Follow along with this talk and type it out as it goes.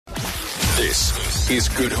This is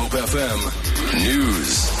Good Hope FM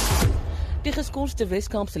News. Die geskorste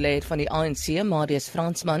Wes-Kaapse leier van die ANC, Marius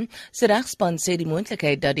Fransman, se regspan sê die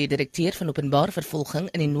moontlikheid dat die direkteur van openbare vervolging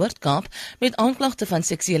in die Noord-Kaap met aanklagte van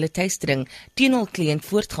seksuele teistering teen hul kliënt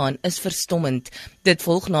voortgaan is verstommend. Dit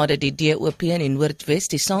volg nadat die DOP in die Noordwes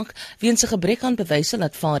die saak weens 'n gebrek aan bewyse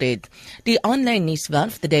laat vaar het. Die aanlyn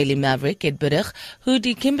nuuswerf The Daily Maverick het berig hoe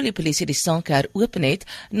die Kimberley polisie die saak heropen het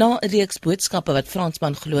na 'n reeks boodskappe wat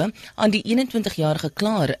Fransman glo aan die 21-jarige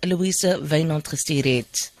klaer Louise Wynand gestuur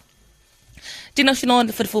het. Die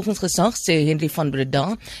nasionale vervolgingsgesag, sê Henry van Breda,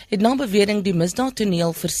 het na bewering die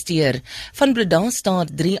misdaadtoneel versteur. Van Breda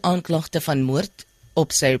staat 3 aanklagte van moord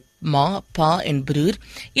op sy ma, pa en broer,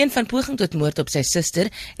 een van poging tot moord op sy suster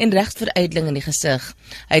en regsverydeling in die gesig.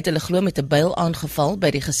 Hy het hulle glo met 'n byl aangeval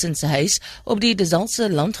by die gesin se huis op die Desalse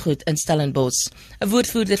landgoed in Stellenbosch. 'n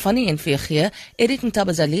Woordvoerder van die NVG, Eric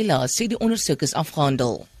Ntabazalila, sê die ondersoek is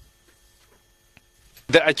afgehandel.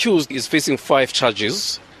 The accused is facing 5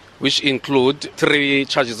 charges, which include 3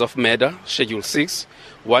 charges of murder, Schedule 6,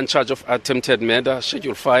 1 charge of attempted murder,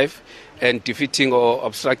 Schedule 5, and defeating or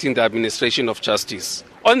obstructing the administration of justice.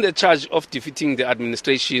 On the charge of defeating the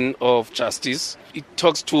administration of justice, it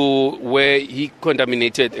talks to where he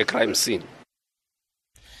contaminated a crime scene.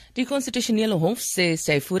 Die konstitusionele hof sê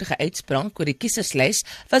sy vorige uitspraak oor die kieserslys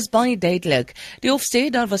was baie duidelik. Die hof sê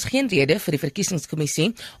daar was geen rede vir die verkiesingskommissie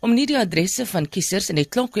om nie die adresse van kiesers in die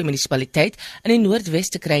Tlokwe munisipaliteit in die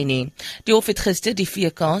Noordwes te kry nie. Die hof het gister die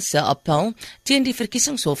VK se appel teen die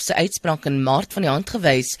verkiesingshof se uitspraak in Maart van die hand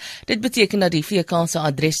gewys. Dit beteken dat die VK se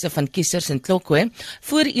adresse van kiesers in Tlokwe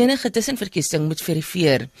voor enige tussenverkiesing moet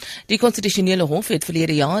verifieer. Die konstitusionele hof het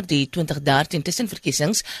verlede jaar die 2013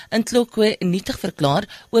 tussenverkiesings in Tlokwe nietig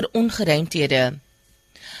verklaar oor ongeruimthede.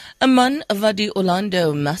 'n Man wat die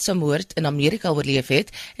Orlando massamoord in Amerika oorleef het,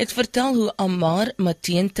 het vertel hoe Amar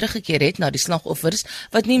Mateen teruggekeer het na die slagoffers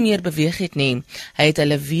wat nie meer beweeg het nie. Hy het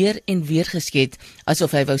hulle weer en weer geskiet,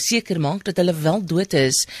 asof hy wou seker maak dat hulle wel dood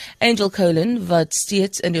is. Angel Colin, wat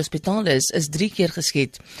steeds in die hospitaal is 3 keer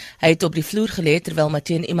geskiet. Hy het op die vloer gelê terwyl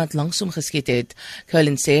Mateen iemand langs hom geskiet het.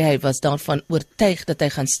 Colin sê hy was daarvan oortuig dat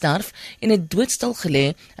hy gaan sterf en het doodstil gelê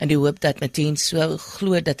in die hoop dat Mateen sou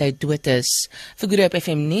glo dat hy dood is. Vir Good Hope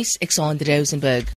FM Nuus, Alexander Rosenberg.